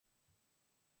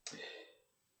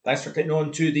Thanks for clicking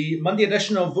on to the Monday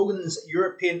edition of Vogan's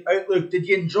European Outlook. Did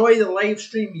you enjoy the live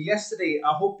stream yesterday?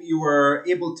 I hope you were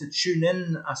able to tune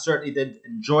in. I certainly did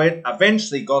enjoy it. I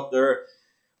eventually got there,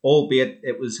 albeit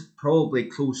it was probably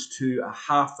close to a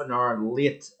half an hour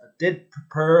late. I did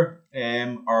prepare,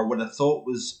 or what I thought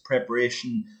was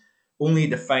preparation, only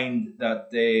to find that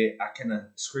I kind of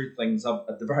screwed things up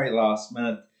at the very last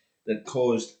minute that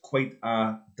caused quite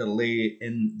a delay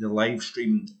in the live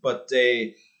stream. But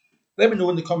let me know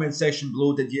in the comment section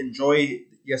below, did you enjoy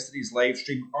yesterday's live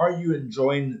stream? Are you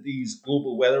enjoying these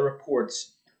global weather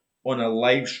reports on a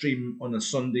live stream on a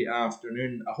Sunday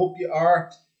afternoon? I hope you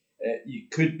are. You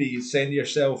could be saying to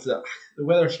yourself that the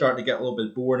weather's starting to get a little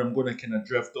bit boring. I'm going to kind of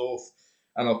drift off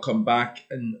and I'll come back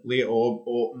in late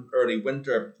autumn, early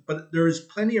winter. But there is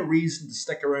plenty of reason to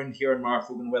stick around here on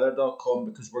markvoganweather.com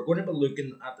because we're going to be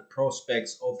looking at the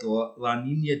prospects of the La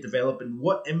Nina developing,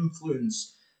 what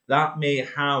influence that may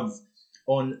have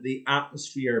on the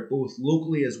atmosphere, both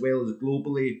locally as well as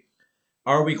globally.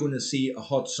 Are we going to see a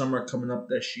hot summer coming up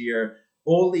this year?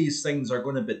 All these things are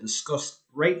going to be discussed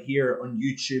right here on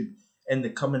YouTube in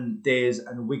the coming days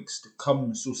and weeks to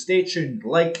come. So stay tuned,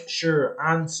 like, share,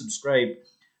 and subscribe,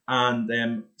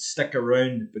 and stick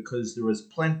around because there is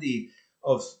plenty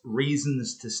of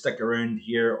reasons to stick around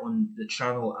here on the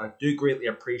channel. I do greatly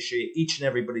appreciate each and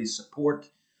everybody's support.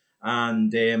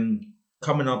 And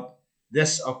coming up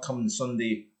this upcoming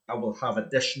Sunday, I will have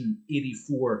edition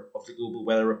 84 of the Global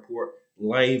Weather Report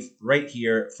live right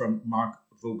here from Mark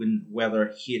Vogan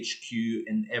Weather HQ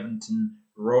in Edmonton,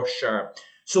 Rossshire.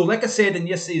 So like I said in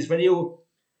yesterday's video,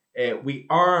 we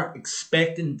are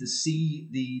expecting to see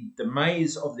the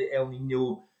demise of the El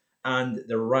Nino and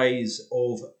the rise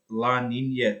of La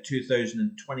Nina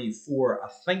 2024. I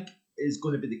think is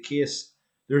going to be the case.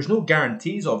 There's no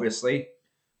guarantees, obviously,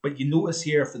 but you notice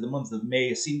here for the month of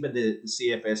May, seen by the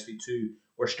CFSV2,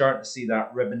 we're starting to see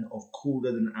that ribbon of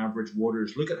colder than average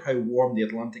waters. Look at how warm the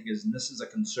Atlantic is, and this is a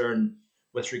concern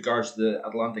with regards to the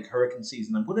Atlantic hurricane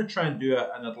season. I'm going to try and do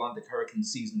an Atlantic hurricane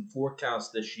season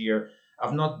forecast this year.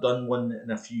 I've not done one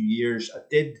in a few years. I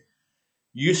did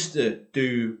used to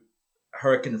do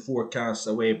hurricane forecasts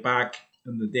a way back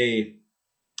in the day,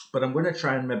 but I'm going to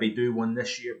try and maybe do one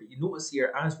this year. But you notice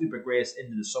here, as we progress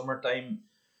into the summertime,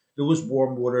 those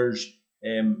warm waters,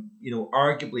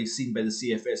 arguably seen by the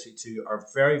CFSV2, are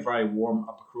very, very warm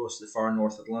up across the far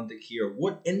North Atlantic here.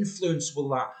 What influence will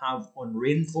that have on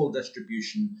rainfall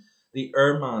distribution, the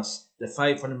air mass, the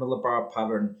 500 millibar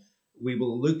pattern? We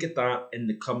will look at that in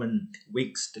the coming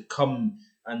weeks to come.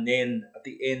 And then at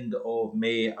the end of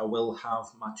May, I will have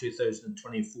my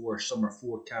 2024 summer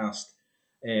forecast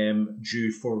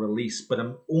due for release, but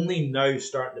I'm only now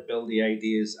starting to build the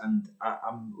ideas, and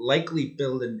I'm likely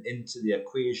building into the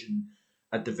equation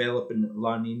a developing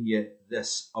La Nina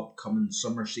this upcoming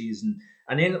summer season.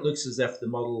 And then it looks as if the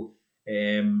model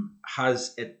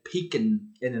has it peaking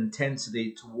in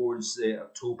intensity towards the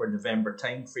October-November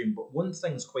timeframe. But one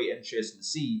thing's quite interesting to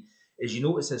see is you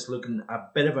notice it's looking a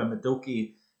bit of a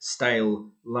Madoki style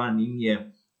La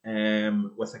Nina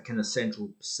with a kind of Central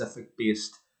Pacific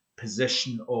based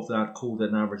position of that colder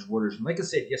than average waters. And like I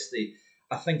said yesterday,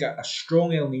 I think a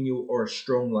strong El Nino or a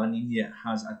strong La Nina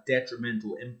has a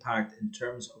detrimental impact in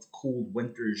terms of cold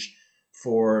winters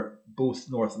for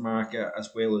both North America as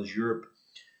well as Europe.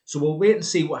 So we'll wait and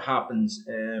see what happens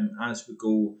as we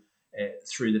go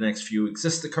through the next few weeks.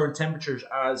 This is the current temperatures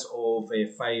as of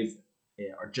 5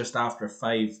 or just after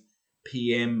 5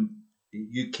 p.m.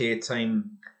 UK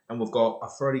time, and we've got a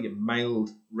fairly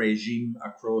mild regime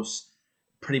across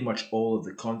pretty much all of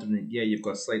the continent. Yeah, you've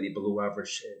got slightly below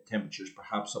average temperatures,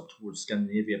 perhaps up towards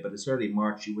Scandinavia, but it's early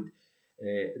March. You would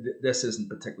this isn't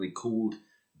particularly cold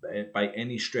by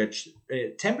any stretch.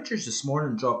 Temperatures this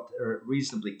morning dropped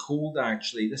reasonably cold.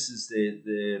 Actually, this is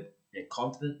the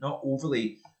continent, not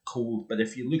overly cold, but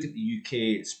if you look at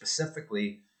the UK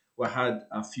specifically, we had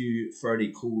a few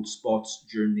fairly cold spots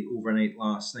during the overnight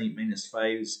last night,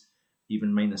 -5s,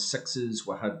 even -6s.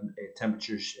 We had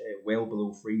temperatures well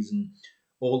below freezing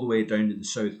all the way down to the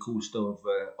south coast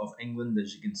of England,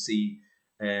 as you can see.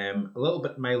 A little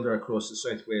bit milder across the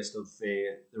southwest of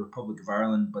the Republic of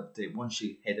Ireland, but once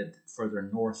you headed further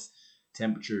north,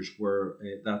 temperatures were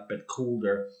that bit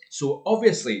colder. So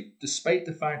obviously, despite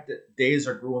the fact that days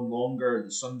are growing longer,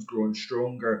 the sun's growing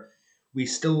stronger, we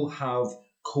still have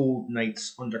cold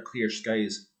nights under clear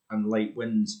skies and light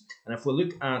winds. And if we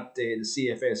look at the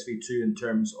CFSV2 in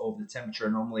terms of the temperature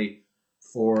anomaly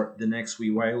for the next wee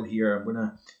while here, I'm going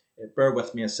to bear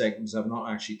with me a second because I've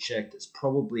not actually checked. It's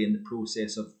probably in the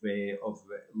process of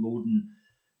loading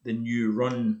the new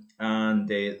run, and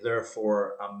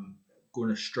therefore I'm going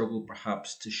to struggle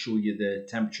perhaps to show you the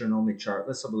temperature anomaly chart.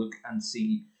 Let's have a look and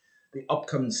see. The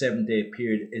upcoming 7-day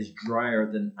period is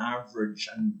drier than average,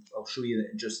 and I'll show you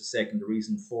in just a second the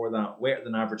reason for that. Wetter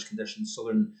than average conditions,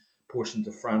 southern portions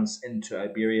of France into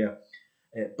Iberia.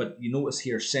 But you notice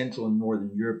here, Central and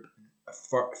Northern Europe,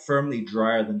 firmly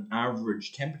drier than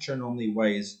average. Temperature anomaly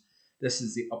wise, this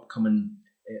is the upcoming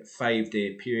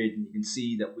 5-day period, and you can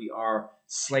see that we are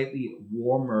slightly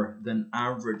warmer than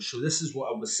average. So this is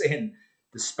what I was saying.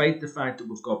 Despite the fact that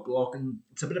we've got blocking,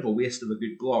 it's a bit of a waste of a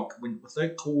good block.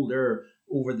 Without cold air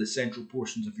over the central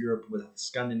portions of Europe with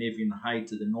Scandinavian high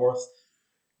to the north,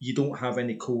 you don't have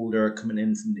any cold air coming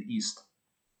in from the east.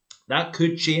 That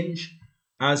could change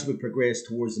as we progress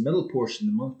towards the middle portion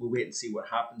of the month. We'll wait and see what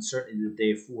happens. Certainly the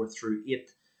day 4 through 8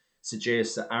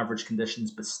 suggests that average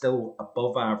conditions, but still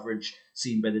above average,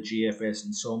 seen by the GFS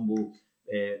ensemble,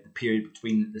 the period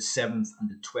between the 7th and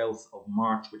the 12th of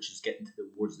March, which is getting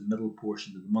towards the middle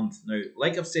portion of the month. Now,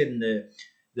 like I've said in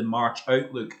the March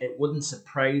outlook, it wouldn't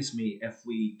surprise me if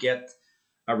we get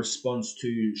a response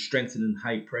to strengthening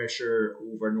high pressure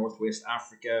over Northwest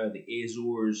Africa, the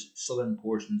Azores, southern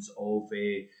portions of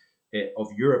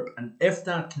Europe. And if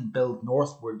that can build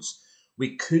northwards,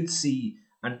 we could see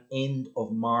an end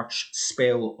of March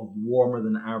spell of warmer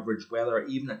than average weather,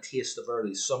 even a taste of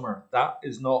early summer. That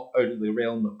is not out of the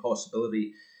realm of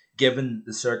possibility given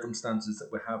the circumstances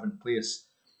that we have in place.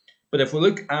 But if we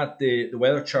look at the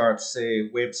weather charts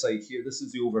website here, this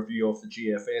is the overview of the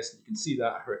GFS, and you can see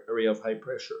that area of high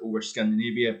pressure over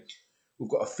Scandinavia. We've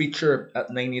got a feature at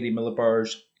 980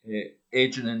 millibars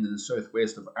edging into the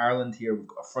southwest of Ireland here. We've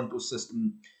got a frontal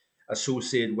system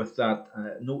associated with that.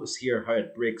 Notice here how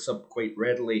it breaks up quite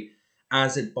readily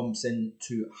as it bumps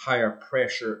into higher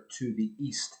pressure to the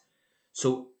east.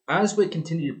 So as we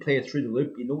continue to play through the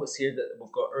loop, you notice here that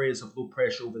we've got areas of low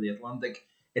pressure over the Atlantic.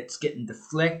 It's getting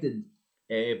deflected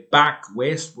back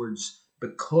westwards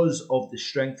because of the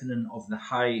strengthening of the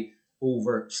high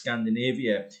over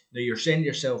Scandinavia. Now you're saying to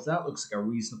yourself, that looks like a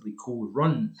reasonably cold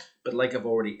run, but like I've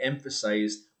already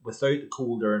emphasized, without the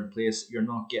cold air in place, you're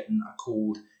not getting a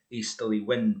cold easterly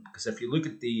wind, because if you look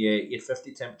at the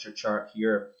 850 temperature chart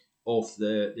here of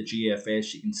the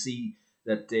GFS, you can see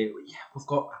that we've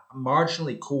got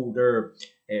marginally cold air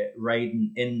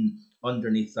riding in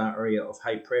underneath that area of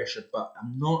high pressure, but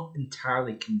I'm not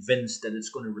entirely convinced that it's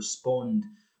going to respond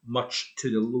much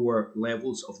to the lower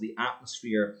levels of the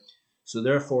atmosphere. So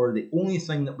therefore, the only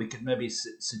thing that we could maybe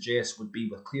suggest would be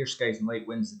with clear skies and light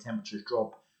winds, the temperatures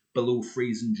drop below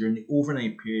freezing during the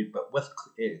overnight period, but with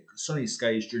sunny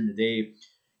skies during the day,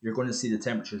 you're going to see the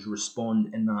temperatures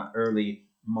respond in that early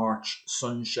March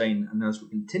sunshine. And as we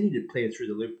continue to play through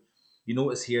the loop, you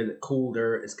notice here that cold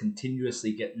air is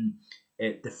continuously getting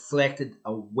deflected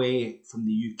away from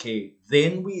the UK.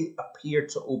 Then we appear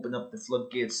to open up the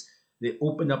floodgates. They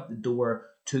open up the door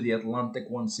to the Atlantic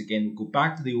once again. We go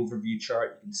back to the overview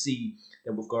chart. You can see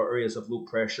that we've got areas of low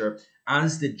pressure.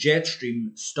 As the jet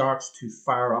stream starts to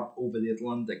fire up over the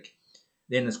Atlantic,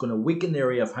 then it's going to weaken the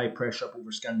area of high pressure up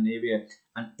over Scandinavia,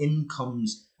 and in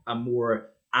comes a more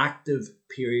active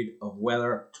period of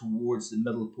weather towards the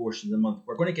middle portion of the month.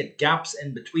 We're going to get gaps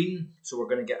in between, so we're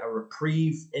going to get a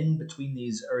reprieve in between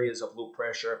these areas of low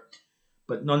pressure,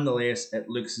 but nonetheless it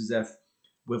looks as if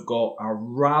we've got a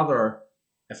rather,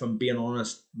 if I'm being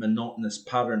honest, monotonous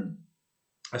pattern.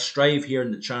 I strive here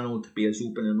in the channel to be as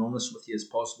open and honest with you as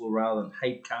possible rather than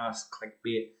hypecast,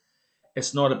 clickbait.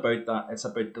 It's not about that. It's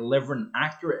about delivering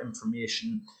accurate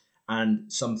information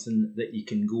and something that you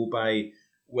can go by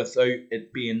without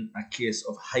it being a case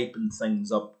of hyping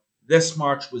things up. This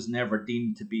March was never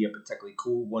deemed to be a particularly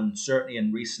cold one, certainly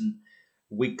in recent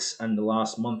weeks and the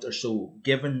last month or so,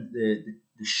 given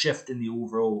the shift in the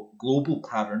overall global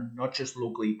pattern, not just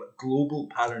locally, but global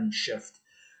pattern shift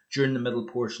during the middle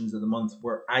portions of the month,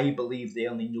 where I believe the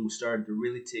El Nino started to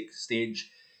really take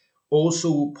stage.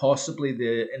 Also, possibly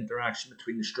the interaction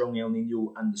between the strong El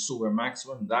Nino and the solar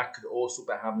maximum, that could also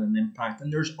be having an impact.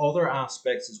 And there's other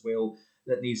aspects as well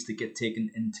that needs to get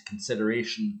taken into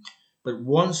consideration. But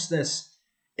once this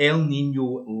El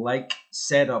Nino-like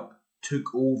setup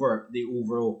took over the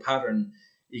overall pattern,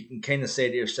 you can kind of say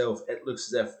to yourself, it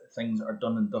looks as if things are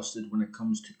done and dusted when it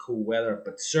comes to cold weather.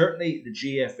 But certainly the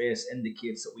GFS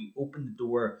indicates that we open the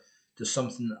door to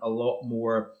something a lot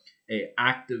more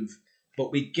active.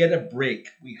 But we get a break.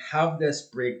 We have this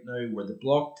break now where the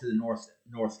block to the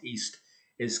northeast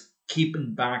is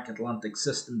keeping back Atlantic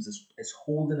systems, is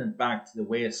holding it back to the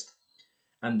west.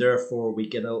 And therefore we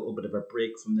get a little bit of a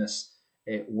break from this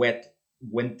wet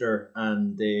winter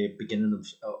and the beginning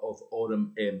of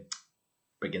autumn.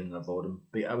 Beginning of autumn.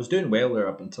 But I was doing well there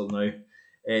up until now.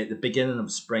 the beginning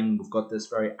of spring, we've got this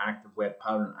very active wet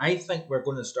pattern. I think we're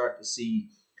going to start to see,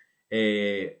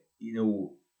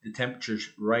 the temperatures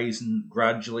rising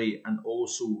gradually, and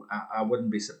also I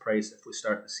wouldn't be surprised if we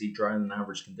start to see drier than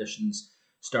average conditions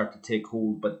start to take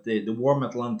hold. But the warm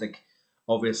Atlantic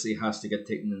obviously has to get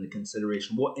taken into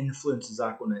consideration. What influence is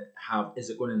that going to have? Is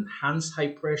it going to enhance high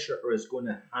pressure, or is it going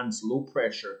to enhance low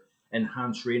pressure,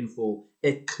 enhance rainfall?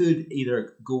 It could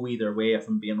either go either way, if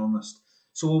I'm being honest.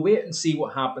 So we'll wait and see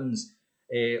what happens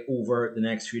over the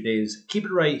next few days. Keep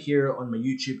it right here on my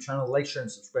YouTube channel. Like, share,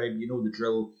 and subscribe. You know the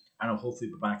drill. And I'll hopefully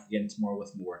be back again tomorrow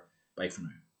with more. Bye for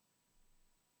now.